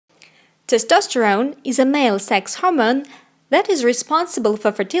Testosterone is a male sex hormone that is responsible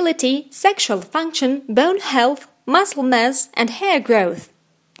for fertility, sexual function, bone health, muscle mass, and hair growth.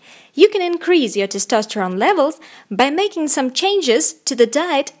 You can increase your testosterone levels by making some changes to the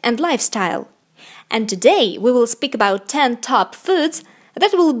diet and lifestyle. And today we will speak about 10 top foods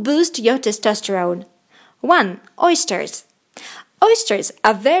that will boost your testosterone. 1. Oysters. Oysters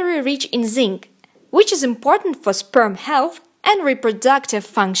are very rich in zinc, which is important for sperm health and reproductive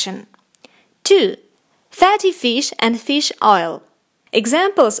function. 2. Fatty fish and fish oil.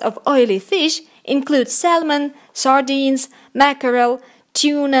 Examples of oily fish include salmon, sardines, mackerel,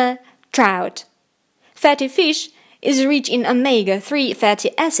 tuna, trout. Fatty fish is rich in omega-3 fatty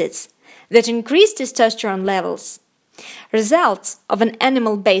acids that increase testosterone levels. Results of an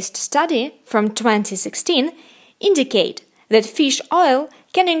animal-based study from 2016 indicate that fish oil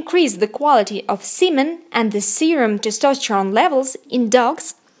can increase the quality of semen and the serum testosterone levels in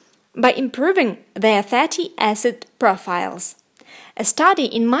dogs by improving their fatty acid profiles. A study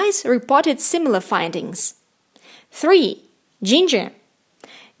in mice reported similar findings. 3. Ginger.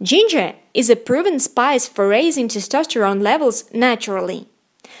 Ginger is a proven spice for raising testosterone levels naturally.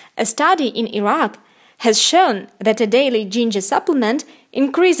 A study in Iraq has shown that a daily ginger supplement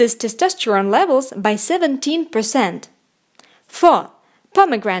increases testosterone levels by 17%. 4.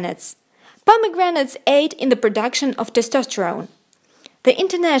 Pomegranates. Pomegranates aid in the production of testosterone. The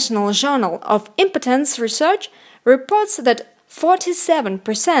International Journal of Impotence Research reports that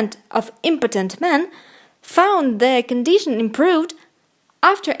 47% of impotent men found their condition improved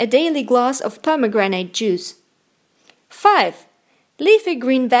after a daily glass of pomegranate juice. 5. Leafy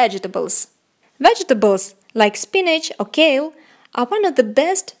green vegetables. Vegetables like spinach or kale are one of the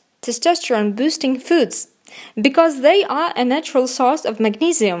best testosterone-boosting foods because they are a natural source of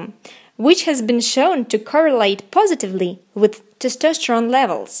magnesium, which has been shown to correlate positively with testosterone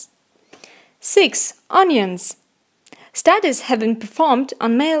levels. 6. Onions. Studies have been performed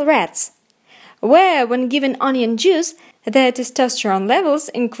on male rats, where when given onion juice, their testosterone levels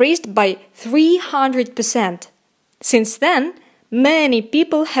increased by 300%. Since then, many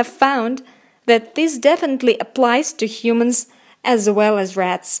people have found that this definitely applies to humans as well as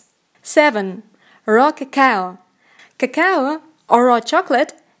rats. 7. Raw cacao. Cacao, or raw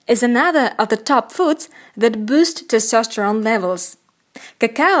chocolate, is another of the top foods that boost testosterone levels.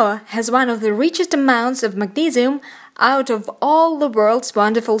 Cacao has one of the richest amounts of magnesium out of all the world's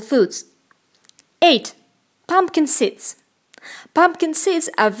wonderful foods. 8. Pumpkin seeds. Pumpkin seeds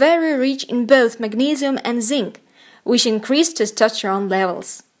are very rich in both magnesium and zinc, which increase testosterone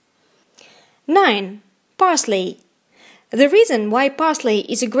levels. 9. Parsley. The reason why parsley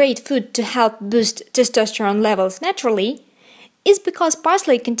is a great food to help boost testosterone levels naturally is because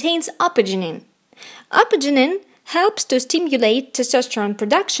parsley contains apigenin. Apigenin helps to stimulate testosterone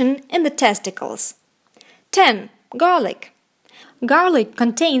production in the testicles. 10. Garlic. Garlic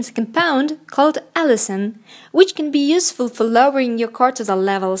contains a compound called allicin, which can be useful for lowering your cortisol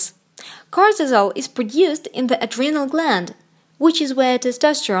levels. Cortisol is produced in the adrenal gland, which is where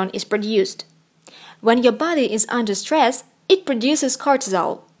testosterone is produced. When your body is under stress, it produces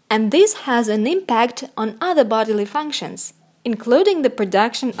cortisol, and this has an impact on other bodily functions, including the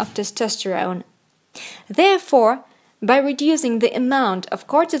production of testosterone. Therefore, by reducing the amount of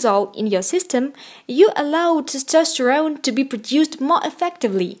cortisol in your system, you allow testosterone to be produced more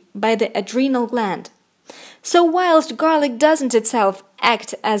effectively by the adrenal gland. So whilst garlic doesn't itself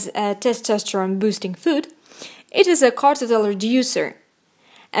act as a testosterone-boosting food, it is a cortisol reducer,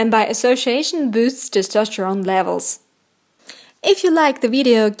 and by association boosts testosterone levels. If you like the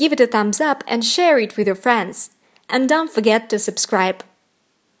video, give it a thumbs up and share it with your friends. And don't forget to subscribe.